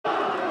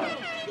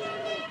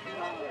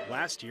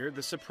last year,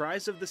 the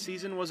surprise of the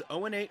season was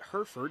 0-8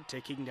 Hereford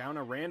taking down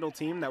a Randall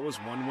team that was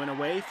one win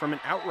away from an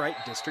outright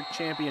district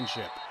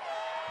championship.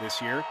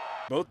 This year,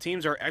 both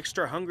teams are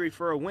extra hungry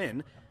for a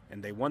win,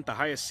 and they want the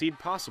highest seed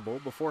possible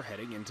before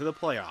heading into the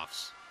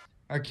playoffs.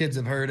 Our kids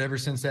have heard ever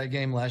since that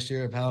game last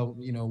year of how,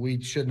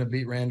 we shouldn't have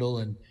beat Randall,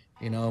 and,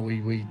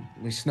 we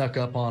snuck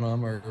up on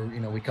them, or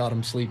we caught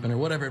them sleeping or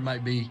whatever it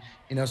might be.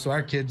 So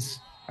our kids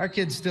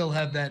still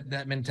have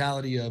that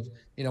mentality of,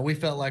 we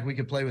felt like we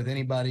could play with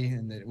anybody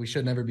and that we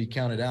should never be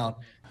counted out.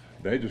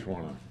 They just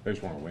want to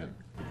win.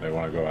 They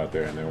want to go out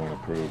there and they want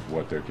to prove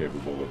what they're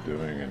capable of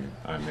doing, and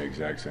I'm the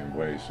exact same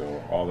way.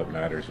 So all that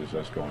matters is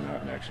us going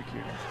out and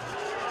executing.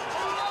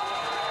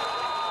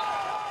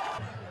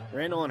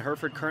 Randall and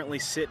Hereford currently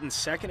sit in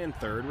second and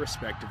third,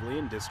 respectively,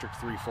 in District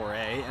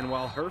 3-4A, and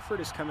while Hereford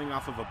is coming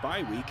off of a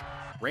bye week,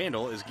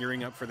 Randall is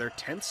gearing up for their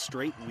 10th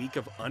straight week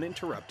of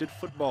uninterrupted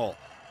football,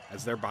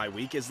 as their bye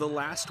week is the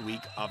last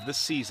week of the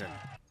season.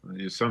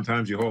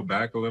 Sometimes you hold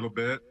back a little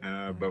bit,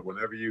 but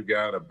whenever you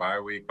got a bye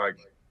week like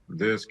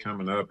this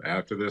coming up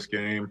after this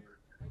game,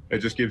 it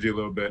just gives you a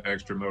little bit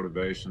extra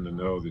motivation to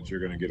know that you're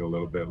going to get a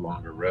little bit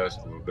longer rest,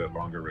 a little bit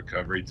longer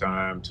recovery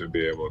time to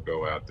be able to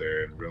go out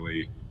there and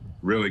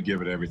really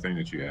give it everything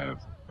that you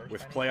have.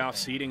 With playoff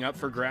seeding up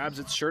for grabs,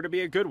 it's sure to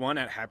be a good one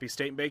at Happy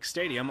State Bank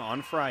Stadium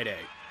on Friday.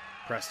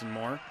 Preston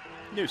Moore,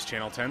 News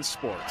Channel 10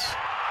 Sports.